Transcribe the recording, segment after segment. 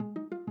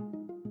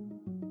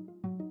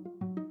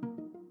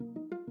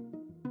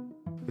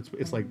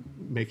It's like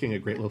making a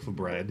great loaf of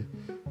bread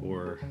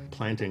or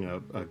planting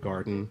a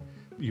garden.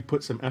 You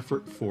put some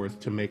effort forth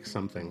to make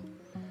something,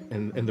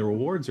 and the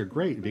rewards are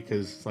great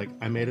because it's like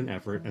I made an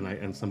effort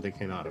and something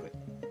came out of it.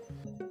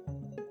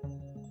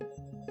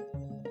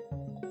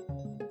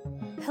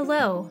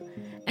 Hello,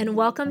 and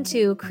welcome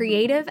to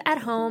Creative at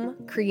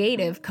Home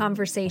Creative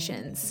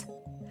Conversations.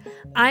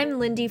 I'm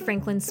Lindy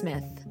Franklin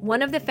Smith,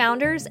 one of the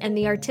founders and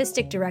the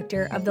artistic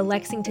director of the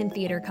Lexington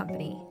Theater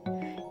Company.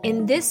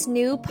 In this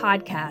new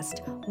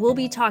podcast, we'll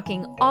be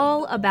talking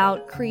all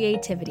about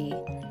creativity,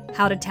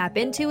 how to tap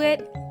into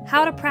it,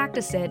 how to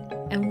practice it,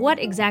 and what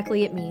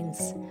exactly it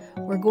means.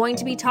 We're going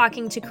to be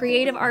talking to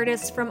creative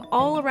artists from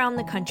all around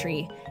the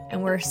country,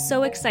 and we're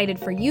so excited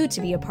for you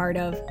to be a part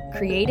of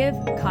Creative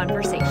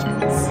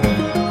Conversations.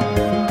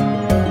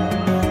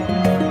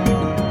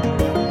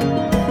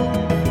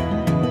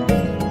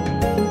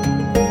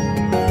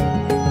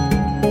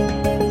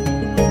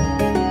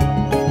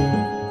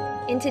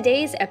 In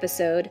today's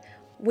episode,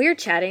 we're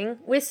chatting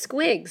with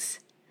Squigs.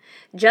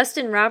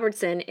 Justin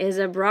Robertson is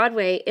a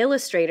Broadway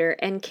illustrator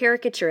and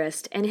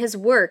caricaturist, and his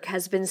work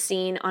has been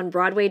seen on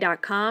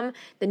Broadway.com,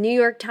 the New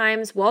York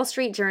Times, Wall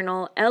Street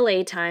Journal,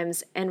 LA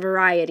Times, and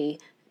Variety,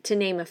 to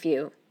name a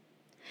few.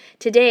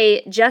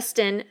 Today,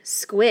 Justin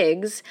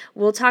Squigs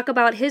will talk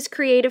about his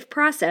creative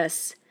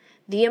process,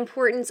 the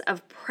importance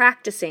of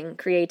practicing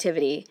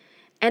creativity,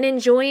 and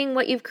enjoying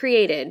what you've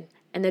created,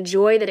 and the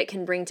joy that it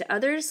can bring to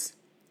others,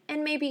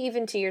 and maybe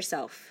even to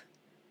yourself.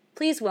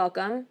 Please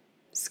welcome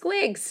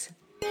Squigs.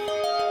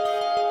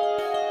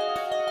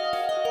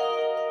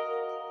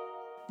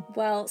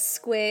 Well,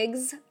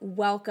 Squigs,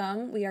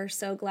 welcome. We are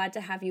so glad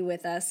to have you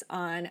with us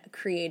on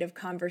Creative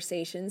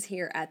Conversations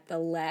here at the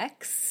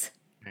Lex.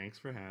 Thanks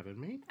for having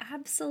me.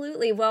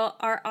 Absolutely. Well,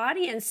 our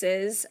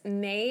audiences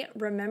may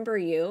remember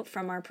you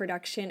from our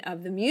production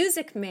of The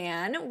Music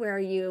Man, where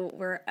you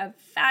were a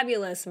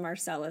fabulous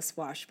Marcellus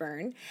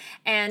Washburn,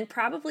 and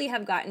probably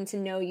have gotten to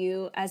know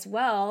you as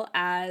well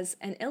as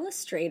an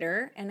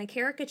illustrator and a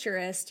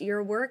caricaturist.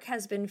 Your work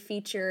has been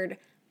featured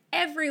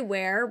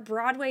everywhere,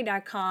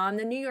 Broadway.com,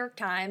 the New York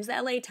Times, the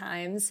LA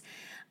Times.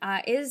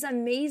 It is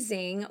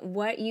amazing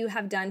what you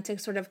have done to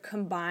sort of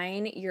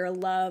combine your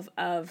love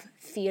of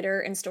theater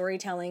and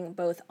storytelling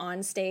both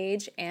on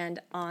stage and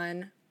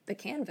on the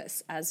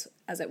canvas, as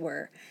it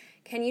were.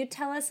 Can you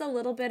tell us a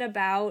little bit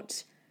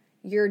about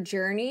your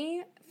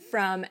journey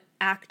from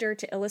actor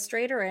to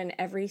illustrator and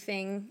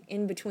everything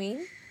in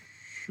between?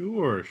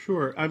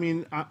 Sure. I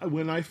mean,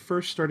 when I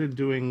first started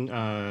doing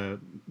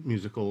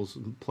musicals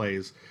and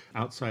plays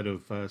outside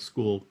of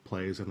school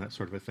plays and that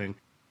sort of a thing,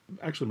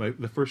 actually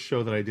the first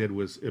show that I did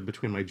was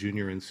between my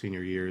junior and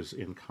senior years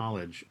in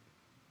college.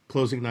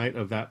 Closing night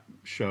of that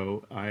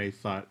show, I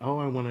thought, I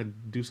want to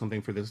do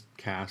something for this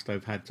cast.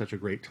 I've had such a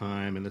great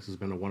time, and this has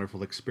been a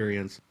wonderful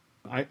experience.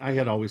 I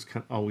had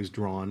always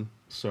drawn,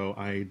 so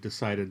I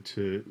decided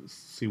to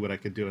see what I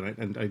could do,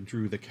 and I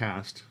drew the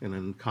cast and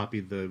then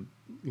copied the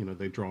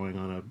drawing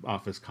on an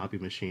office copy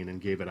machine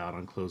and gave it out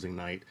on closing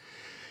night.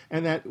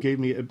 And that gave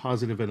me a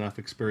positive enough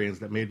experience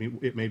that made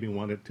me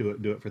want to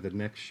do it for the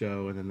next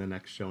show and then the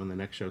next show and the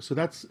next show. So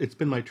it's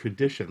been my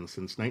tradition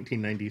since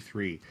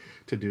 1993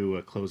 to do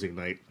a closing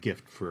night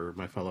gift for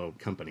my fellow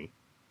company.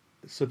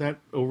 So that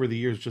over the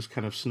years just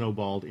kind of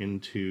snowballed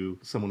into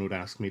someone would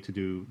ask me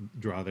to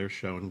draw their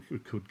show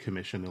and could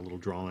commission a little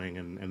drawing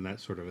and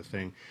that sort of a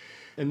thing.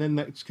 And then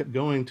that just kept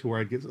going to where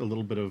I'd get a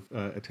little bit of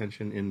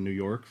attention in New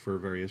York for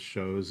various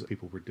shows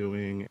people were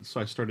doing. So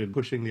I started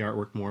pushing the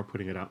artwork more,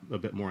 putting it out a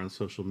bit more on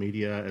social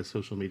media as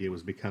social media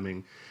was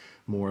becoming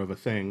more of a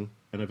thing.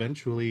 And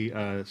eventually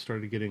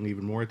started getting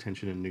even more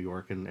attention in New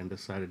York and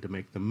decided to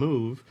make the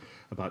move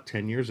about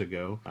 10 years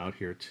ago out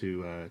here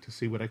to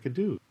see what I could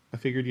do. I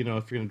figured, if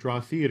you're going to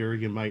draw theater,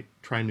 you might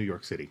try New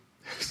York City.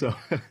 So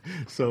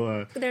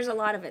There's a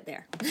lot of it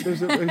there.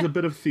 there's a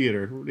bit of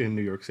theater in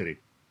New York City.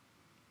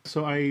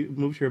 So I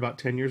moved here about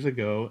 10 years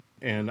ago,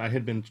 and I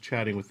had been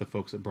chatting with the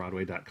folks at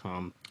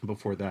Broadway.com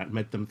before that,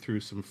 met them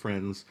through some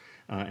friends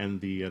and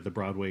the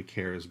Broadway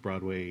Cares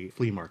Broadway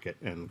Flea Market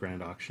and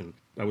Grand Auction.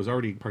 I was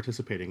already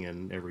participating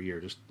in every year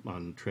just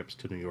on trips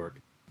to New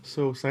York.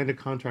 So signed a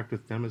contract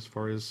with them as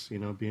far as,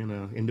 being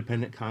an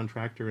independent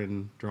contractor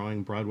and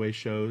drawing Broadway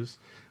shows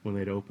when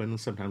they'd open,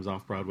 sometimes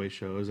off-Broadway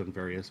shows and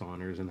various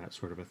honors and that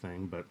sort of a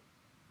thing. But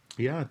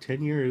yeah,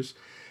 10 years.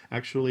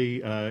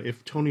 Actually,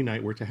 if Tony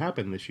Night were to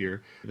happen this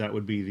year, that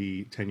would be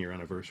the 10-year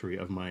anniversary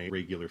of my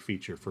regular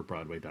feature for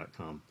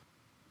Broadway.com.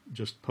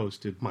 Just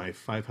posted my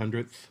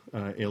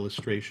 500th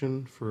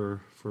illustration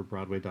for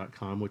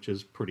Broadway.com, which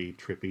is pretty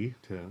trippy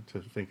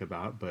to think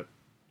about, but...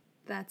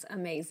 That's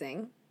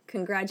amazing.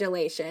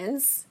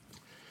 Congratulations.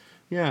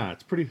 Yeah,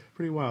 it's pretty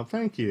wild.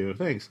 Thank you.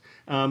 Thanks.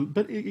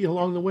 But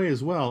along the way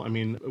as well, I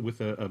mean,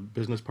 with a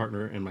business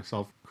partner and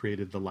myself,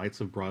 created the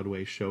Lights of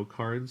Broadway show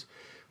cards,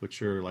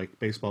 which are like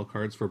baseball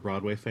cards for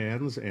Broadway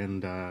fans.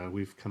 And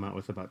we've come out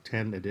with about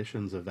 10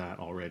 editions of that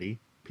already.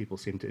 People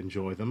seem to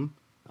enjoy them.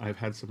 I've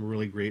had some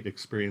really great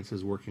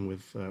experiences working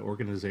with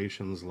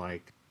organizations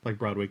like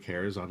Broadway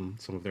Cares on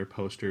some of their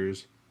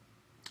posters.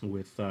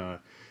 with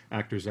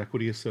Actors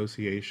Equity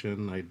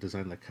Association. I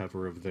designed the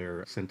cover of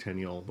their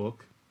centennial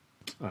book.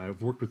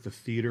 I've worked with the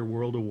Theater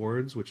World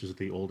Awards, which is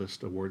the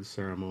oldest awards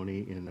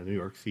ceremony in the New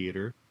York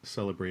theater,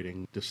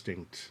 celebrating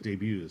distinct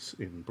debuts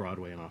in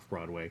Broadway and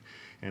off-Broadway.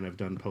 And I've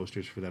done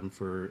posters for them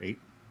for eight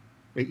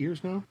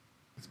years now.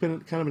 It's been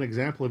kind of an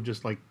example of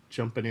just like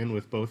jumping in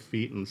with both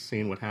feet and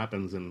seeing what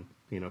happens, and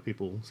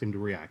people seem to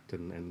react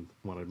and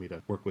wanted me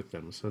to work with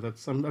them. So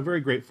I'm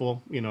very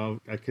grateful.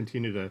 I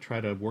continue to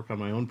try to work on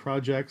my own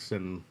projects,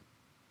 and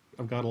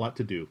I've got a lot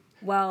to do.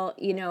 Well,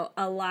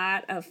 a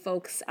lot of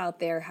folks out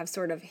there have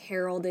sort of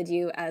heralded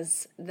you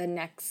as the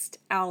next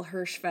Al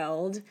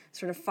Hirschfeld,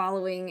 sort of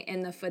following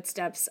in the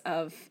footsteps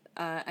of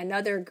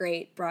another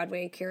great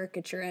Broadway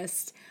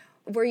caricaturist.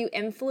 Were you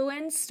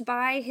influenced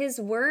by his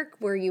work?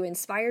 Were you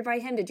inspired by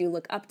him? Did you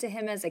look up to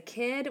him as a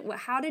kid?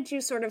 How did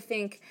you sort of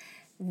think,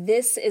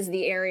 this is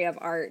the area of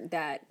art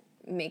that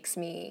makes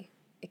me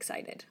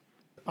excited?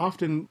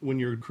 Often when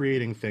you're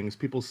creating things,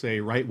 people say,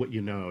 write what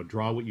you know,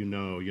 draw what you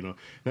know,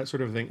 that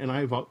sort of thing. And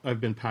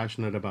I've been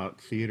passionate about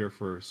theater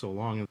for so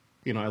long.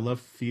 And, I love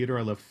theater.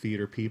 I love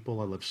theater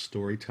people. I love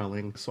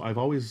storytelling. So I've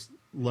always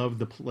loved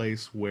the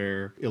place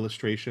where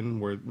illustration,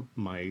 where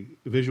my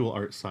visual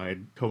art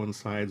side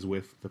coincides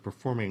with the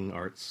performing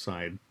arts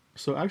side.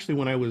 So actually,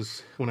 when I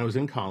was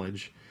in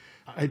college,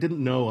 I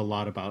didn't know a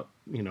lot about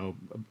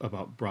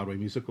Broadway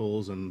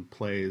musicals and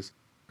plays.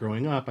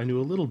 Growing up, I knew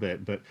a little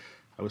bit, but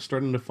I was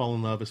starting to fall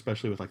in love,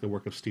 especially with like the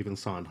work of Stephen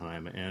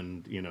Sondheim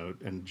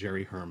and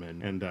Jerry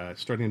Herman, and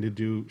starting to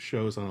do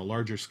shows on a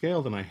larger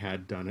scale than I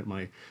had done at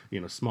my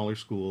smaller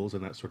schools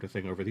and that sort of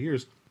thing over the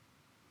years.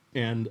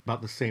 And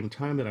about the same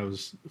time that I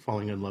was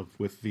falling in love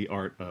with the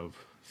art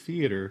of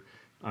theater,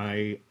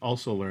 I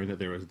also learned that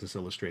there was this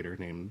illustrator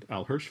named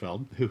Al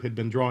Hirschfeld who had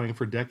been drawing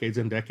for decades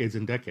and decades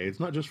and decades,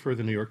 not just for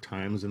the New York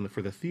Times and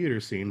for the theater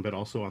scene, but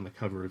also on the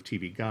cover of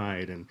TV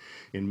Guide and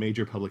in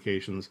major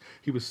publications.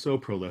 He was so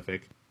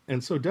prolific.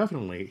 And so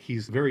definitely,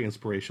 he's very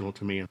inspirational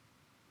to me.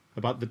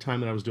 About the time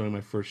that I was doing my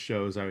first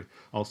shows, I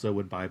also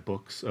would buy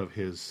books of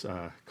his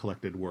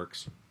collected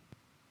works.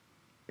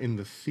 In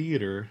the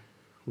theater,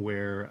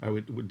 where I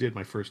did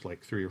my first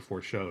like 3 or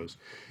 4 shows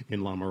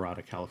in La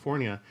Mirada,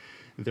 California,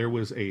 there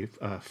was a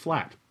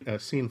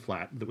scene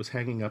flat that was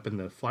hanging up in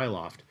the fly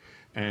loft.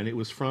 And it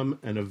was from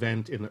an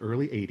event in the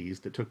early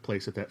 80s that took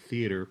place at that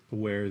theater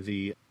where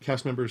the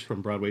cast members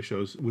from Broadway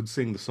shows would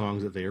sing the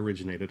songs that they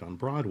originated on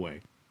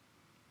Broadway.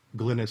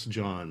 Glynis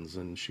Johns,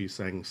 and she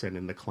sang Send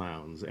in the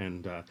Clowns,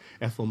 and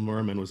Ethel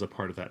Merman was a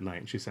part of that night,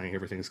 and she sang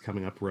Everything's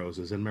Coming Up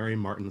Roses, and Mary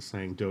Martin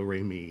sang Do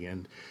Re Mi,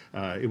 and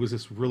it was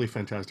this really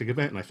fantastic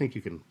event, and I think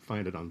you can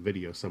find it on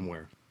video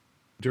somewhere.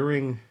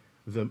 During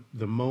the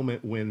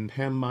moment when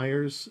Pam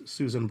Myers,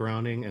 Susan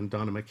Browning, and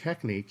Donna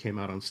McKechnie came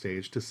out on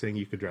stage to sing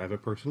You Could Drive a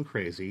Person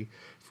Crazy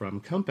from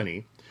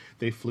Company,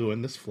 they flew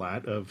in this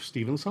flat of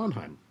Stephen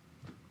Sondheim.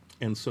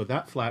 And so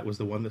that flat was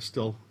the one that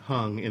still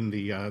hung in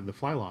the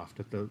fly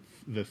loft at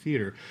the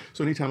theater.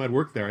 So anytime I'd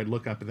work there, I'd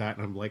look up at that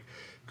and I'm like,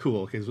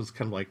 cool. Okay, so it's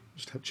kind of like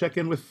just check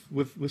in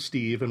with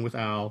Steve and with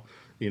Al,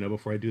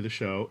 before I do the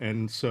show.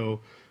 And so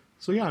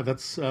yeah,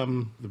 that's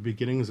the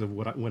beginnings of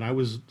when I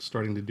was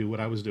starting to do what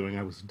I was doing.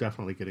 I was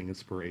definitely getting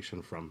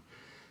inspiration from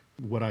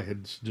what I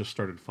had just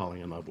started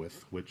falling in love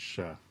with, which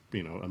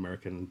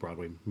American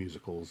Broadway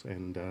musicals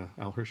and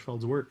Al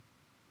Hirschfeld's work.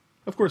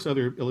 Of course,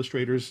 other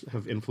illustrators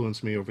have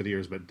influenced me over the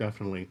years, but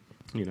definitely,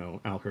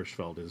 Al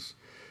Hirschfeld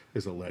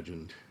is a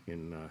legend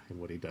in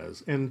what he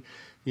does. And,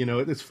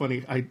 it's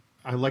funny.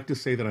 I like to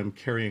say that I'm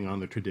carrying on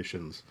the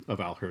traditions of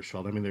Al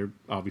Hirschfeld. I mean, there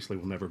obviously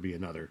will never be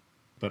another,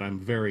 but I'm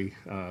very,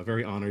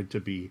 very honored to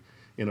be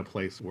in a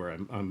place where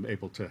I'm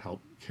able to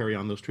help carry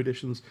on those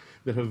traditions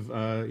that have,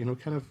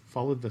 kind of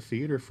followed the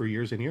theater for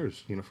years and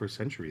years, for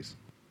centuries.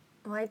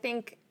 Well, I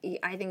think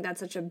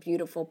that's such a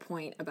beautiful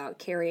point about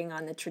carrying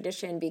on the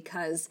tradition,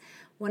 because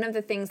one of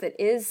the things that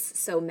is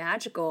so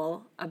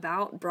magical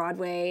about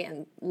Broadway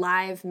and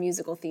live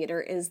musical theater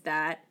is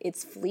that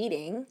it's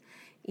fleeting.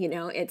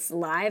 It's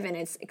live and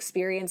it's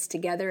experienced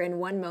together in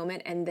one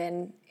moment, and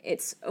then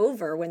it's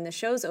over when the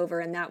show's over,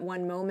 and that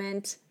one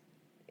moment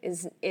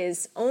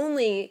is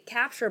only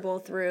capturable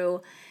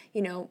through,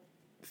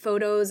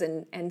 photos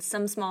and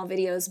some small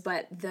videos,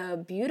 but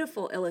the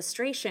beautiful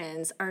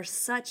illustrations are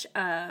such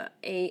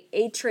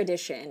a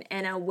tradition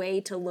and a way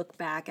to look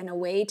back and a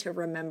way to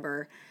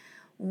remember.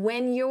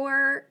 When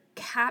you're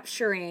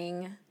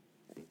capturing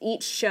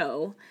each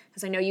show,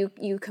 because I know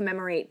you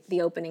commemorate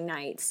the opening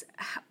nights,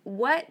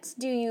 what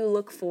do you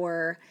look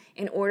for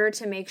in order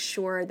to make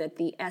sure that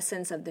the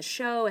essence of the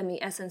show and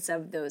the essence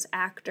of those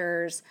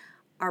actors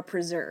are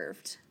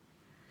preserved?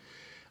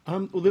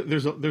 Well,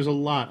 there's a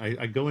lot.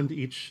 I go into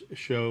each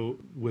show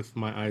with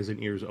my eyes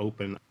and ears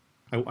open.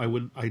 I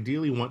would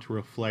ideally want to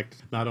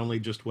reflect not only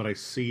just what I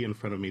see in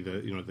front of me,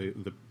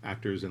 the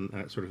actors and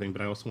that sort of thing,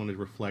 but I also want to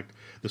reflect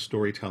the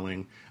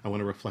storytelling. I want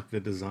to reflect the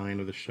design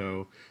of the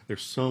show.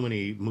 There's so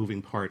many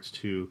moving parts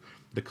to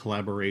the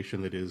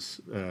collaboration that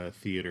is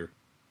theater.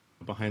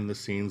 Behind the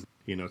scenes,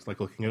 It's like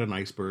looking at an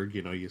iceberg.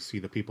 You see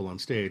the people on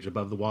stage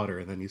above the water,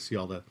 and then you see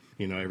all the,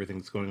 everything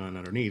that's going on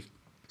underneath.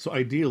 So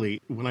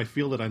ideally, when I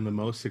feel that I'm the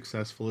most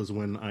successful is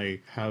when I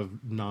have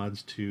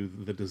nods to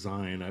the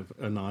design, I've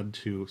a nod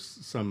to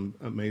some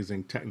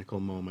amazing technical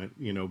moment,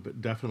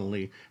 but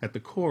definitely at the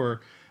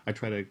core, I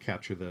try to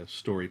capture the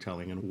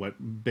storytelling and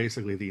what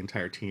basically the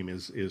entire team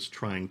is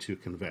trying to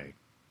convey.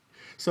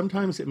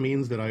 Sometimes it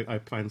means that I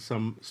find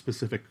some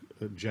specific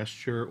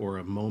gesture or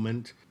a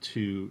moment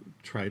to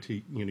try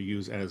to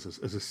use as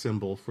a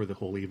symbol for the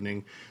whole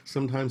evening.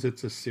 Sometimes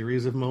it's a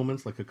series of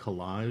moments, like a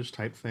collage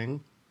type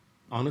thing.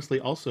 Honestly,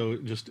 also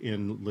just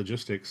in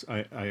logistics,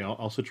 I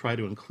also try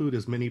to include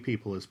as many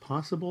people as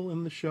possible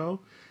in the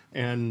show.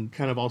 And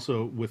kind of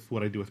also with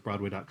what I do with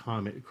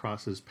Broadway.com, it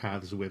crosses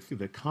paths with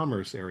the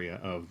commerce area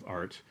of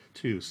art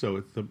too. So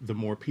it's the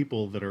more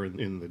people that are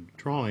in the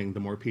drawing, the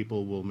more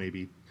people will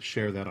maybe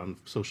share that on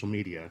social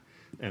media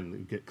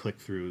and get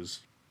click-throughs.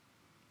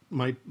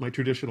 My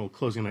traditional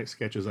closing night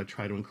sketches, I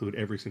try to include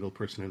every single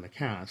person in the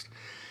cast.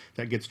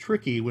 That gets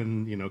tricky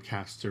when,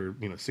 casts are,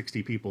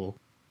 60 people.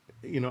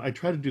 I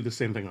try to do the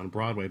same thing on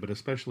Broadway, but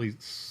especially,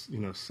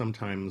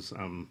 sometimes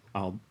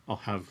I'll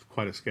have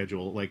quite a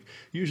schedule. Like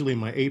usually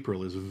my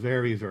April is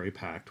very, very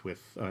packed with,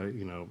 I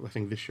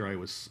think this year I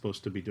was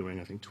supposed to be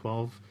doing,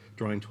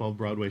 drawing 12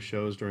 Broadway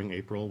shows during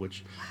April,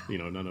 which,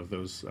 none of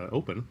those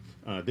open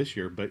this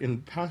year. But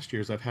in past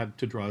years, I've had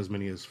to draw as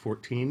many as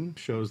 14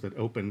 shows that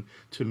open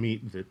to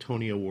meet the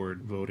Tony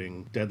Award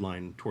voting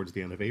deadline towards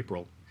the end of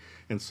April.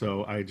 And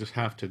so I just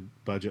have to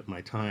budget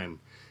my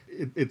time.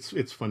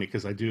 It's funny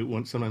because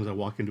sometimes I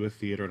walk into a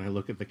theater and I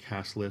look at the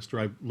cast list, or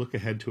I look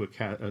ahead to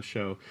a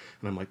show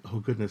and I'm like, oh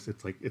goodness,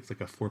 it's like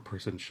a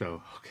 4-person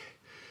show.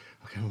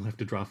 Okay, I only have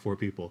to draw 4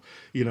 people,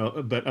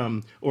 but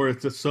or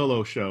it's a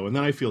solo show, and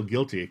then I feel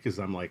guilty because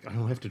I'm like, I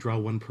only have to draw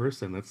 1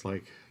 person. That's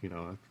like,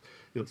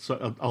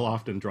 so I'll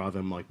often draw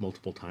them like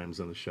multiple times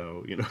in the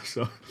show,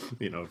 so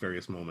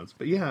various moments.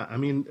 But yeah, I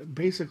mean,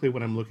 basically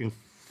what I'm looking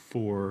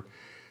for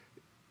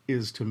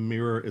is to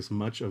mirror as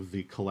much of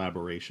the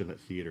collaboration that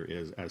theater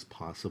is as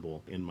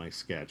possible in my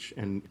sketch.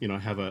 And, I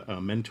have a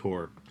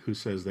mentor who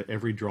says that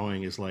every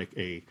drawing is like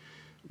a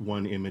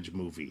one-image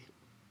movie.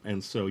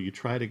 And so you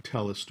try to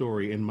tell a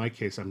story. In my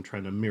case, I'm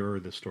trying to mirror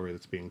the story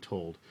that's being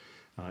told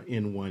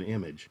in one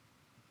image.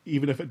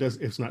 Even if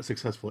it's not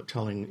successful at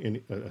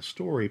telling a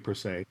story per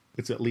se,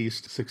 it's at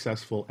least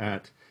successful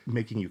at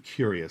making you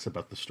curious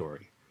about the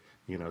story.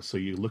 So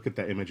you look at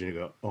that image and you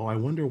go, oh, I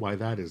wonder why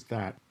that is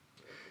that.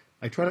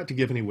 I try not to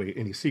give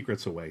any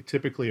secrets away.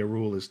 Typically, a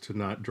rule is to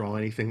not draw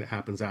anything that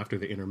happens after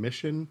the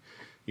intermission.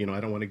 I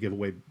don't want to give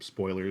away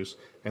spoilers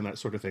and that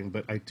sort of thing.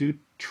 But I do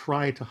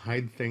try to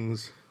hide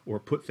things or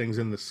put things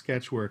in the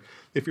sketch where,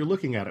 if you're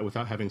looking at it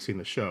without having seen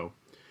the show,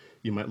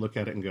 you might look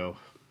at it and go,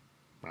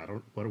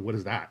 what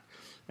is that?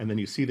 And then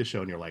you see the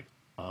show and you're like,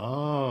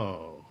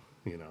 oh,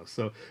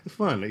 so it's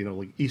fun,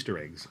 like Easter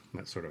eggs,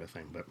 that sort of a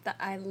thing. But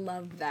I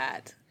love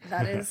that.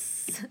 That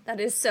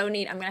is so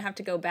neat. I'm gonna have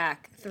to go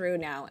back through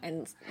now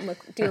and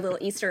do a little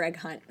Easter egg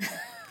hunt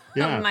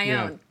on my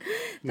own.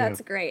 That's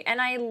great, and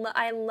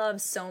I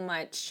love so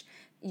much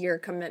your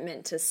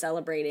commitment to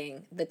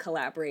celebrating the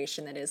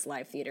collaboration that is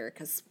live theater,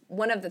 because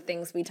one of the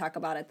things we talk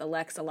about at the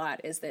Lex a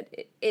lot is that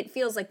it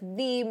feels like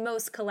the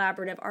most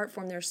collaborative art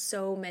form. There's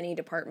so many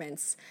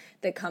departments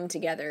that come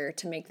together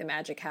to make the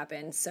magic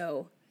happen.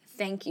 So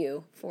thank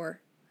you for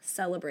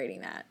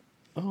celebrating that.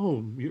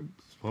 Oh,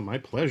 well, my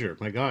pleasure.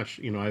 My gosh,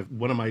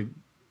 one of my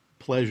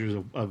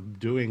pleasures of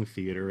doing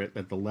theater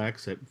at the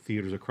Lex, at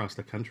theaters across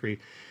the country,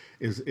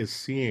 is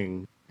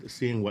seeing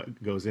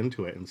what goes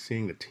into it and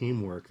seeing the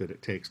teamwork that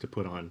it takes to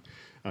put on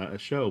a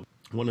show.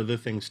 One of the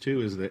things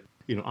too is that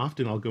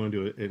often I'll go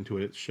into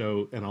a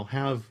show and I'll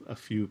have a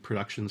few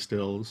production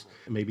stills,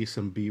 maybe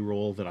some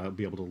B-roll that I'll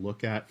be able to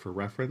look at for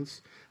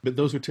reference. But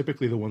those are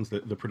typically the ones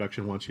that the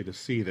production wants you to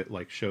see, that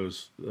like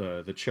shows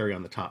the cherry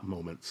on the top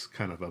moments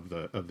kind of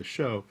the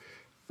show.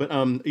 But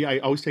I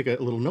always take a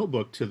little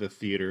notebook to the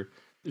theater,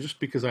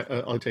 just because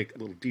I'll take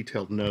little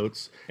detailed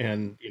notes,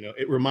 and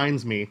it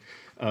reminds me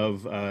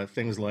of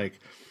things like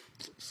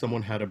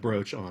someone had a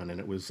brooch on and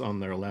it was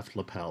on their left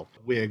lapel.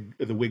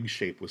 The wig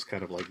shape was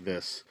kind of like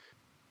this.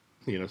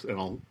 And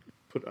I'll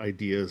put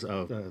ideas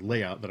of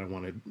layout that I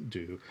want to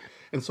do.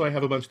 And so I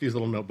have a bunch of these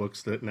little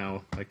notebooks that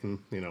now I can,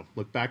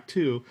 look back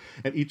to.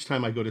 And each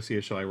time I go to see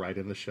a show, I write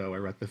in the show, I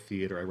write the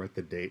theater, I write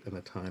the date and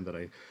the time that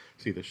I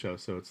see the show.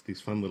 So it's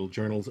these fun little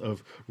journals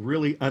of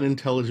really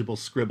unintelligible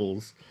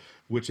scribbles,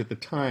 which at the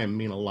time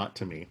mean a lot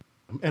to me.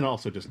 And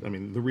also just, the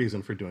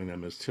reason for doing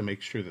them is to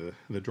make sure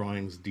the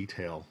drawing's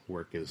detail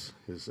work is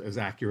as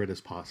accurate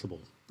as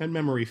possible. And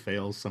memory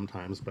fails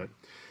sometimes, but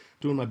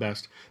doing my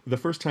best. The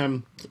first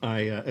time I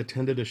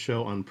attended a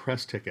show on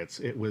press tickets,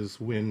 it was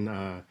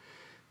when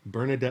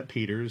Bernadette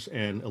Peters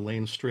and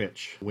Elaine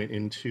Stritch went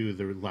into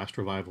the last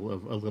revival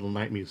of A Little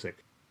Night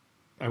Music.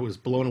 I was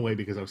blown away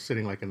because I was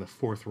sitting like in the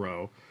 4th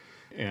row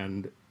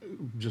and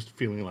just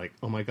feeling like,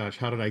 oh my gosh,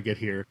 how did I get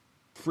here?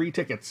 free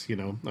tickets, you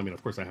know. I mean,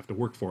 of course, I have to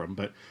work for them,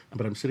 but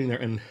I'm sitting there,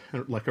 and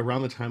like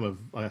around the time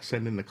of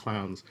Send in the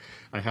Clowns,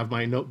 I have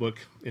my notebook,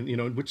 and you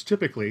know, which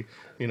typically,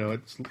 you know,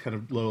 it's kind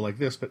of low like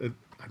this, but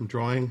I'm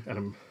drawing,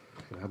 and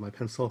I have my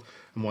pencil.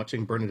 I'm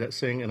watching Bernadette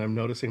sing, and I'm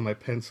noticing my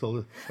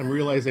pencil. I'm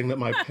realizing that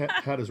my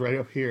pad is right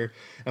up here,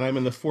 and I'm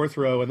in the fourth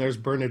row, and there's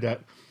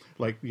Bernadette,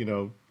 like, you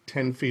know,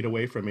 10 feet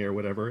away from me or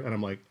whatever, and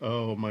I'm like,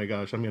 oh my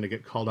gosh, I'm going to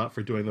get called out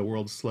for doing the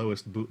world's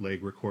slowest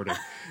bootleg recording,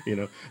 you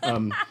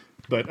know.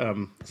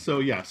 So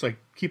yeah, so I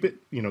keep it,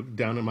 you know,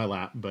 down in my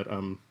lap, but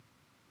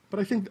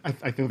I think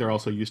they're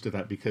also used to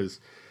that, because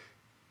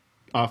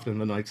often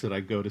the nights that I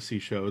go to see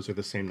shows are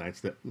the same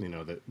nights that, you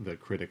know, that the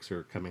critics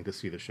are coming to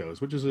see the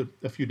shows, which is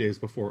a few days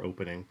before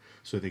opening,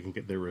 so they can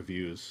get their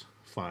reviews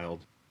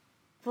filed.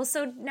 Well,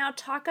 so now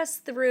talk us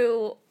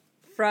through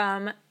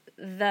from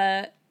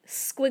the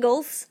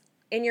squiggles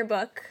in your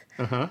book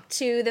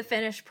to the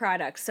finished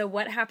product. So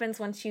what happens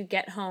once you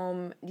get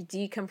home, you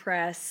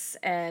decompress,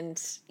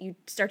 and you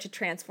start to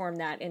transform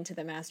that into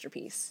the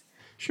masterpiece?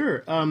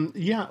 Sure.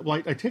 Yeah,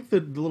 well, I take the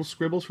little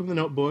scribbles from the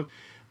notebook.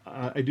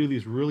 I do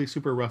these really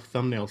super rough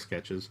thumbnail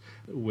sketches,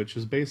 which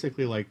is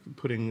basically like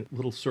putting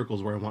little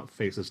circles where I want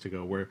faces to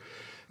go, where,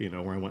 you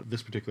know, where I want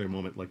this particular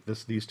moment, like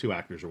these two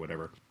actors or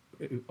whatever.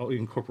 I'll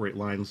incorporate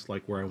lines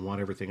like where I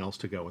want everything else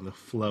to go in the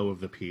flow of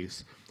the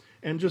piece,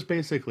 and just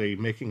basically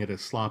making it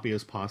as sloppy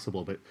as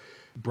possible, but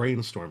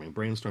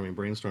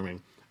brainstorming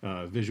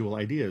visual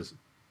ideas.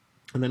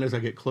 And then as I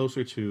get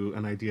closer to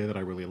an idea that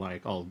I really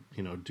like, I'll,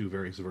 you know, do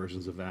various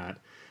versions of that.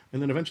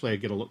 And then eventually I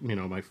get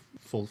my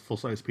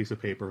full-size piece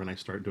of paper, and I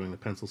start doing the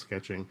pencil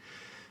sketching.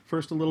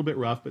 First a little bit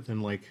rough, but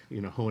then, like, you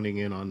know, honing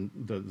in on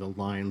the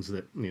lines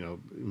that, you know,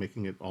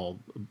 making it all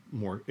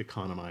more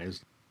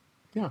economized.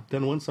 Yeah,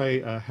 then once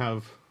I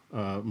have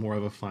more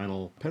of a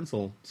final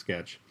pencil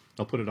sketch,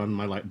 I'll put it on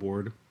my light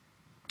board,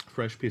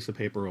 fresh piece of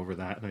paper over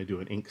that, and I do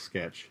an ink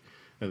sketch,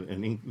 the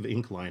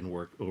ink line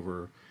work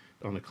over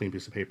on a clean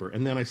piece of paper.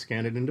 And then I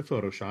scan it into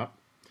Photoshop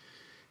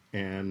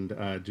and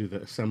do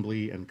the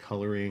assembly and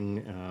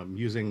coloring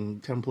using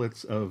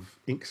templates of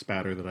ink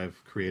spatter that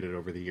I've created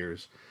over the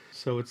years.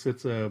 So it's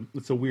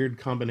a weird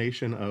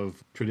combination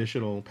of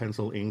traditional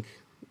pencil ink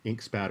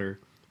spatter,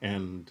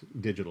 and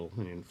digital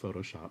in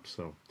Photoshop.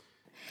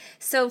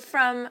 So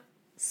from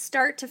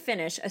start to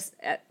finish,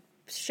 a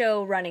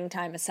show running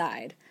time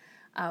aside,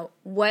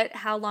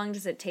 how long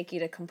does it take you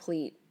to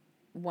complete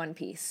one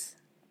piece?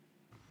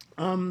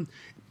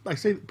 I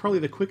say probably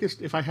the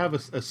quickest, if I have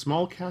a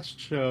small cast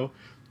show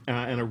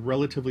and a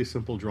relatively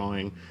simple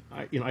drawing,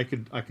 I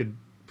could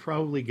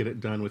probably get it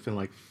done within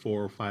like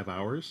 4 or 5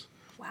 hours.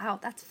 Wow,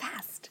 that's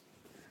fast.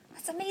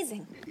 That's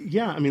amazing.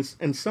 Yeah, I mean,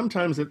 and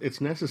sometimes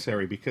it's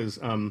necessary, because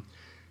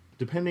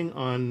depending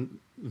on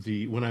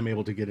when I'm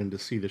able to get in to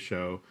see the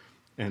show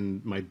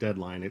and my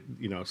deadline,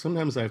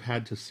 sometimes I've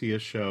had to see a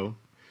show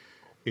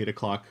 8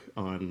 o'clock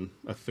on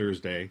a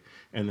Thursday,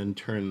 and then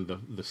turn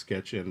the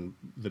sketch in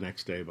the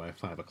next day by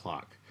 5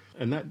 o'clock.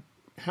 And that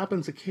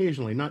happens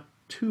occasionally, not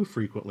too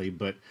frequently,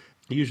 but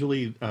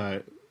usually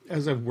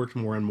as I've worked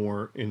more and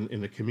more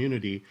in the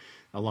community,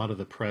 a lot of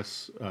the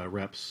press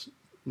reps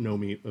know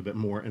me a bit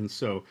more, and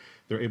so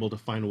they're able to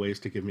find ways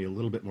to give me a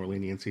little bit more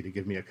leniency, to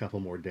give me a couple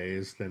more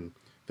days than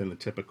the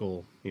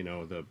typical,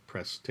 the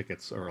press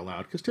tickets are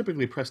allowed. Because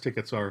typically press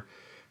tickets are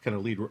kind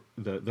of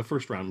the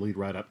first round lead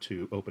right up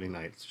to opening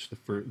night. It's just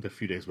the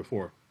few days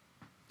before.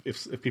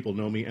 If people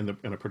know me and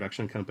a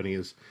production company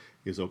is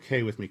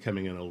okay with me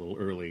coming in a little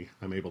early,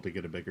 I'm able to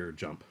get a bigger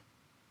jump.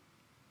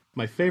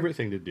 My favorite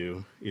thing to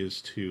do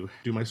is to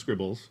do my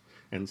scribbles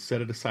and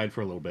set it aside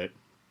for a little bit,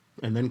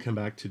 and then come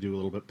back to do a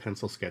little bit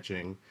pencil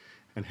sketching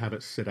and have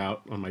it sit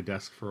out on my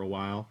desk for a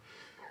while.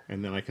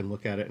 And then I can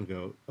look at it and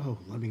go, oh,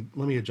 let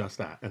me adjust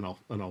that, and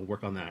I'll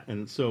work on that.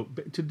 And so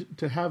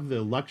to have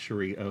the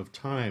luxury of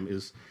time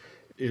is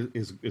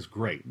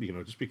great,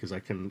 just because I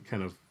can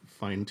kind of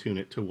fine tune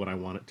it to what I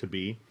want it to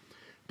be.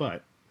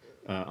 But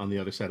on the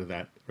other side of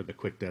that are the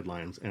quick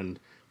deadlines, and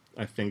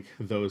I think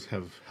those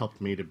have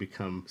helped me to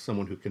become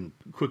someone who can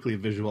quickly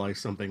visualize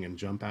something and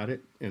jump at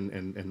it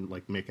and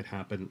like make it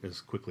happen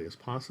as quickly as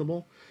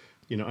possible.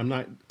 I'm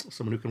not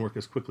someone who can work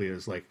as quickly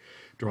as like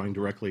drawing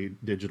directly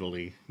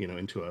digitally,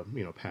 into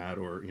a, pad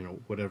or,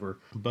 whatever.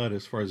 But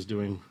as far as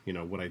doing,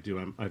 what I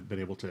do, I've been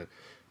able to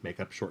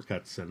make up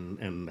shortcuts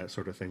and that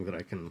sort of thing that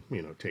I can,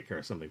 take care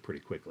of something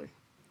pretty quickly.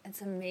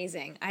 It's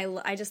amazing.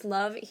 I just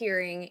love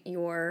hearing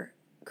your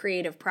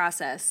creative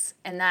process.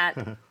 And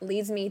that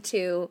leads me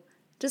to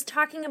just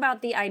talking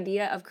about the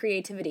idea of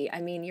creativity.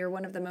 I mean, you're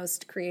one of the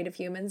most creative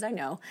humans I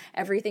know.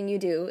 Everything you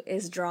do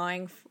is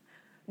drawing,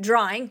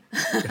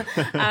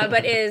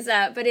 but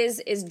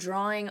is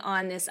drawing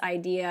on this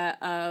idea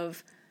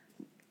of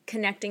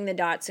connecting the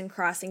dots and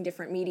crossing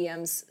different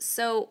mediums.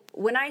 So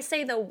when I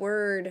say the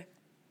word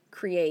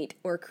create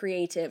or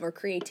creative or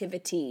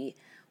creativity,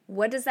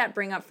 what does that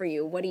bring up for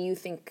you? What do you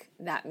think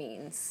that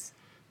means?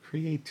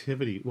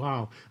 Creativity.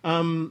 Wow.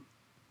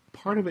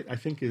 Part of it, I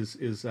think,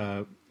 is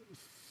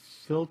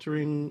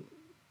filtering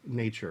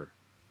nature.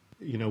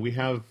 We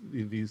have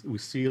we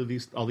see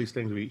all these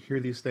things, we hear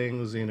these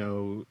things,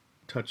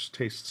 touch,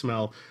 taste,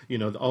 smell,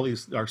 all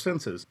these, our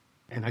senses.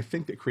 And I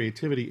think that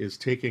creativity is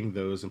taking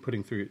those and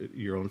putting through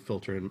your own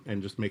filter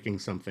and just making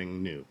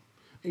something new.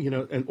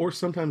 And or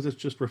sometimes it's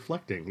just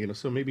reflecting,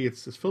 so maybe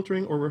it's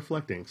filtering or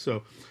reflecting.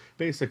 So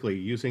basically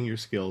using your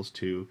skills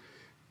to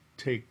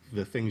take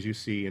the things you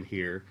see and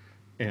hear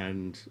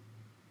and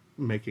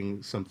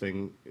making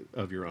something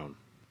of your own.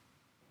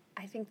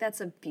 I think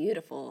that's a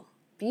beautiful,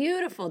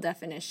 beautiful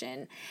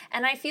definition.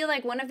 And I feel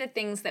like one of the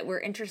things that we're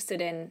interested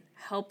in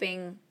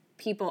helping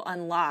people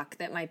unlock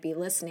that might be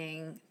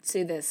listening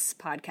to this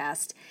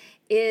podcast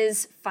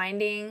is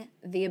finding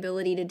the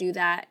ability to do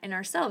that in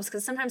ourselves.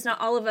 Because sometimes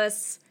not all of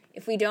us,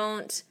 if we're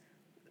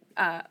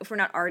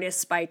not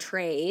artists by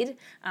trade,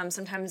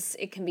 sometimes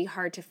it can be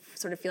hard to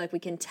sort of feel like we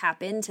can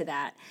tap into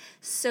that.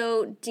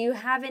 So do you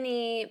have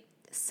any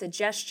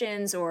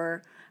suggestions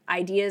or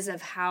ideas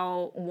of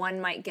how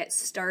one might get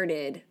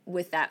started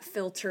with that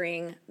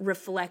filtering,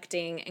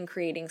 reflecting, and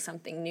creating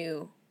something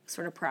new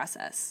sort of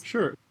process?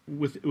 Sure.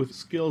 With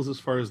skills, as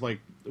far as like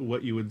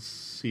what you would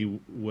see,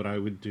 what I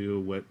would do,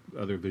 what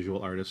other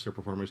visual artists or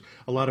performers,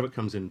 a lot of it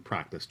comes in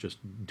practice, just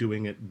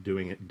doing it.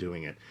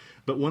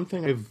 But one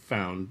thing I've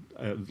found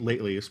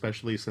lately,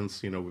 especially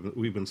since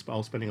we've been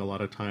all spending a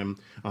lot of time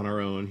on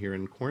our own here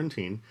in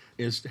quarantine,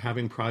 is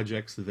having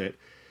projects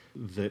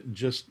that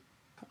just,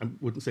 I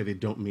wouldn't say they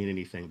don't mean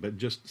anything, but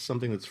just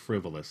something that's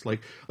frivolous.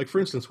 Like for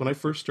instance, when I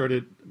first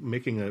started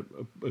making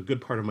a good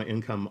part of my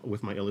income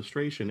with my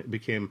illustration, it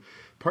became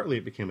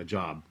a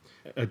job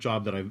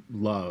that I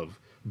love,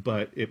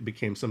 but it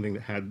became something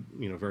that had,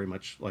 very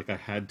much like I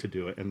had to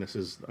do it. And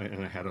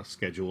I had a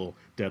schedule,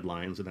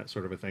 deadlines, and that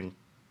sort of a thing.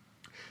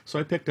 So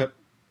I picked up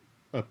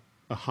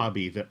a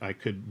hobby that I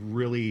could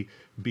really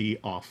be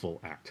awful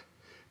at.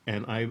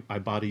 And I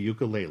bought a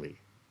ukulele.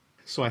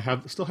 So I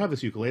still have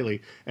this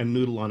ukulele and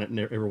noodle on it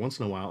every once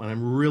in a while, and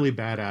I'm really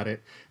bad at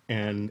it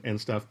and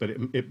stuff, but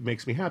it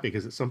makes me happy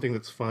because it's something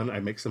that's fun. I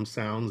make some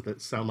sounds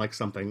that sound like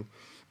something.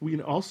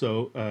 We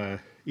also,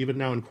 even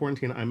now in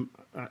quarantine,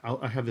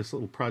 I have this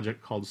little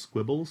project called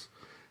Squibbles.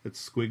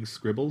 It's Squigs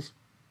Scribbles,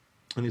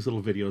 and these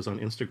little videos on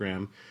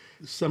Instagram.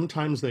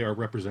 Sometimes they are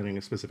representing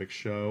a specific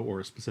show or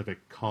a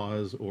specific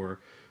cause or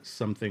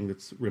something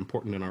that's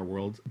important in our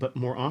world, but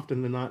more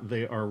often than not,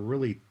 they are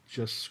really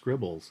just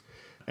scribbles.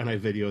 And I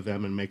video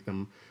them and make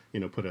them,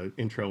 put an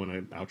intro and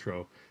an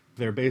outro.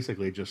 They're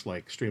basically just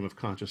like stream of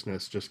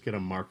consciousness. Just get a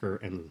marker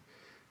and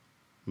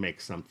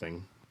make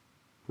something.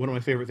 One of my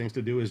favorite things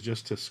to do is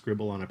just to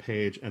scribble on a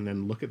page and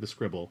then look at the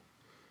scribble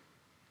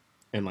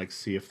and like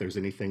see if there's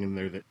anything in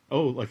there that,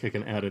 like I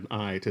can add an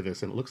eye to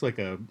this and it looks like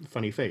a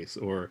funny face,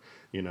 or,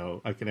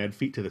 I can add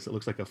feet to this. It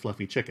looks like a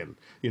fluffy chicken,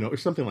 or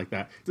something like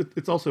that.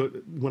 It's also,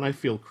 when I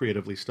feel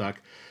creatively stuck,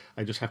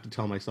 I just have to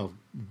tell myself,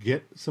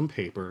 get some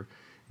paper,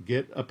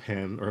 get a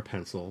pen or a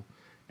pencil,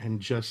 and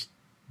just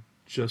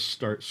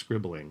start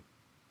scribbling.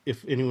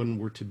 If anyone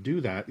were to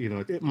do that,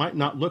 it might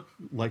not look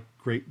like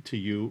great to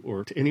you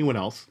or to anyone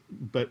else,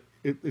 but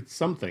it's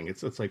something.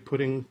 It's like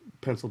putting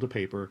pencil to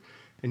paper,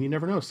 and you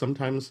never know.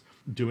 Sometimes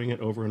doing it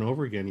over and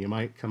over again, you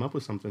might come up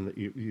with something that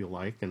you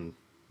like, and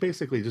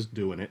basically just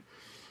doing it.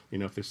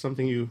 If there's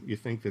something you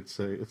think it's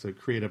a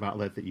creative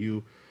outlet that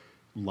you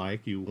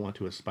like, you want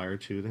to aspire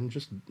to, then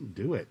just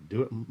do it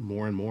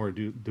more and more.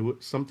 Do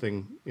it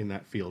something in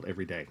that field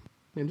every day,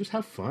 and just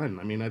have fun.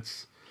 I mean,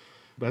 that's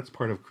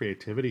part of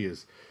creativity,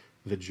 is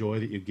the joy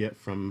that you get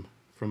from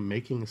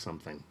making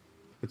something.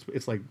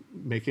 It's like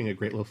making a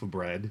great loaf of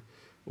bread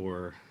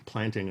or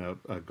planting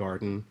a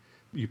garden.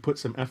 You put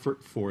some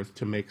effort forth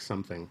to make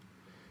something,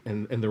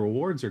 and the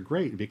rewards are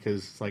great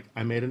because it's like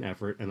I made an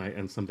effort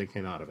and something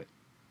came out of it.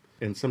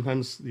 And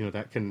sometimes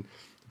that can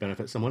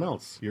benefit someone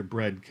else. Your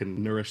bread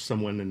can nourish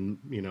someone and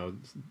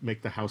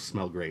make the house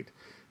smell great.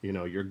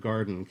 Your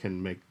garden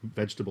can make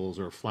vegetables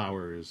or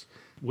flowers.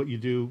 What you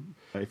do,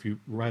 if you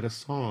write a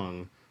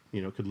song,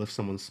 could lift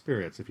someone's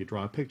spirits. If you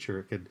draw a picture,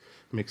 it could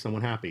make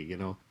someone happy.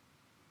 There's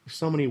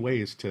so many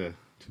ways to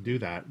do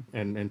that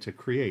and to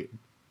create.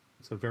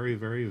 It's a very,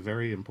 very,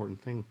 very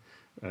important thing,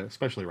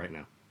 especially right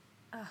now.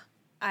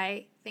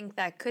 I think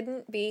that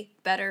couldn't be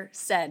better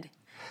said.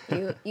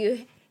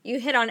 You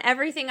hit on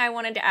everything I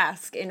wanted to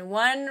ask in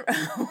one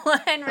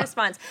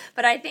response.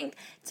 But I think,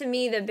 to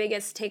me, the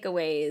biggest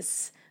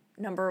takeaways,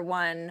 number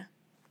one,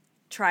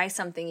 try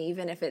something,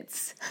 even if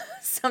it's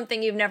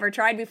something you've never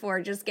tried before.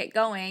 Just get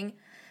going.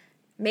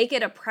 Make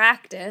it a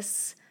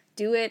practice.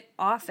 Do it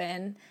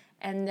often.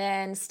 And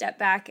then step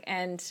back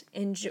and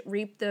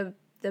reap the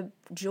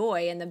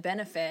joy and the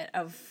benefit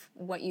of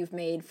what you've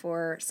made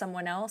for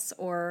someone else,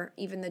 or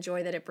even the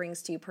joy that it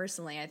brings to you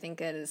personally. I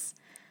think it is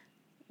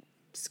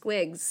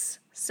Squigs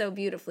so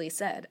beautifully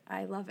said.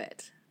 I love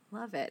it.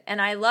 Love it.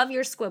 And I love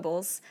your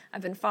squibbles.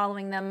 I've been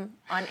following them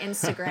on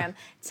Instagram.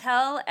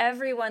 Tell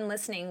everyone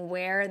listening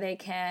where they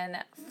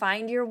can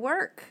find your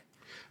work.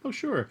 Oh,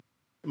 sure.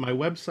 My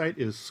website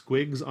is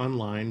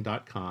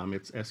squigsonline.com.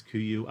 It's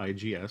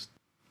SQUIGS.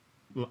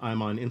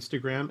 I'm on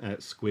Instagram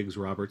at Squigs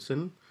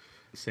Robertson.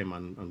 Same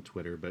on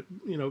Twitter. But,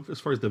 as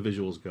far as the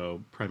visuals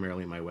go,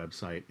 primarily my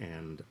website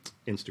and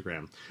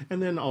Instagram.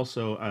 And then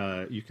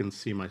also you can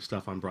see my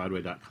stuff on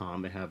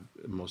Broadway.com. They have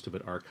most of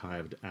it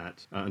archived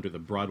at under the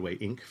Broadway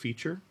Inc.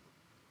 feature.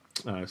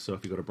 So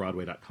if you go to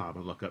Broadway.com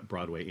and look up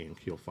Broadway Inc.,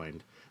 you'll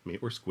find me,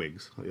 or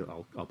Squigs.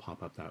 I'll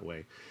pop up that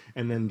way.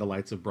 And then the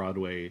Lights of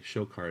Broadway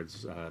show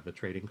cards, the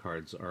trading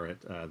cards, are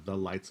at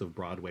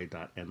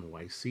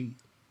thelightsofbroadway.nyc.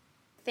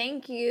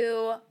 Thank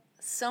you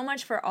so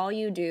much for all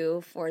you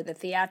do for the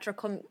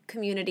theatrical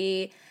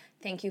community.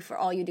 Thank you for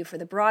all you do for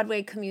the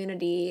Broadway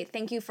community.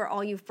 Thank you for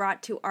all you've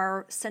brought to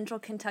our Central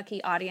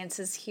Kentucky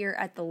audiences here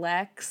at the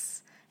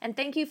Lex. And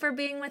thank you for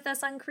being with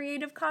us on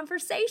Creative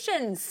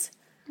Conversations.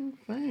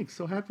 Thanks.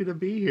 So happy to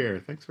be here.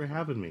 Thanks for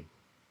having me.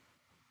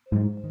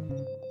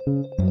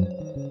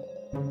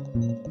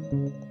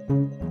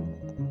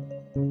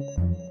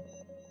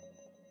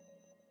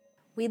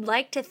 We'd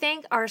like to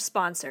thank our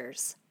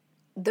sponsors: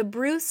 the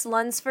Bruce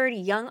Lunsford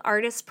Young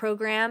Artist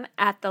Program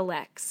at the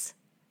Lex,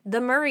 the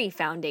Murray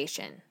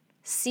Foundation,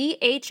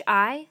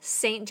 CHI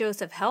St.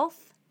 Joseph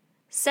Health,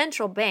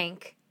 Central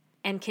Bank,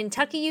 and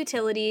Kentucky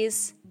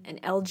Utilities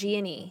and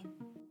LG&E.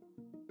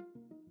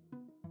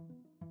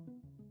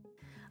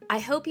 I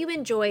hope you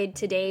enjoyed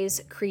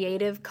today's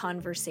creative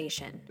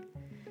conversation.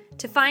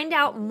 To find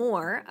out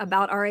more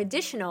about our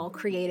additional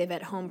Creative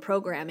at Home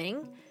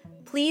programming,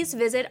 please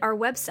visit our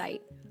website,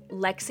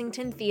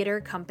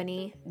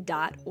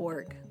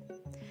 lexingtontheatercompany.org.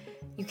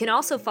 You can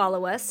also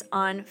follow us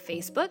on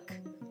Facebook,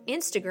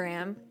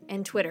 Instagram,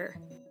 and Twitter.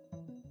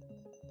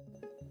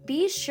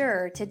 Be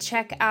sure to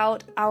check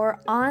out our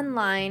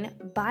online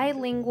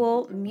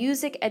bilingual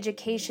music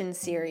education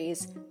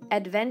series,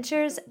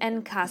 Adventures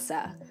en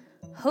Casa,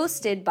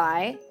 hosted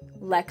by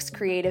Lex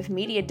creative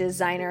media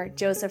designer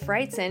Joseph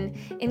Wrightson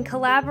in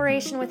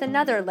collaboration with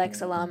another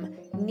Lex alum,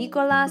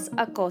 Nicolas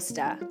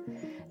Acosta.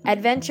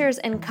 Adventures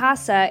en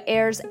Casa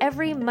airs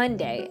every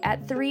Monday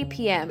at 3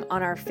 p.m.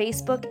 on our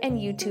Facebook and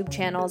YouTube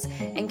channels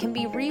and can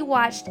be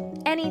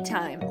rewatched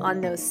anytime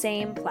on those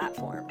same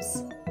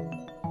platforms.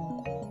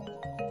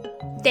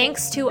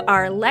 Thanks to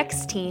our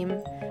Lex team,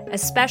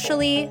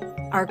 especially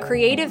our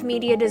creative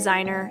media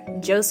designer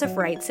Joseph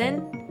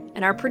Wrightson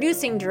and our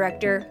producing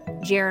director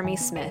Jeremy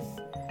Smith.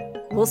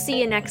 We'll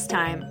see you next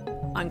time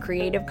on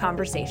Creative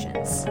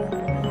Conversations.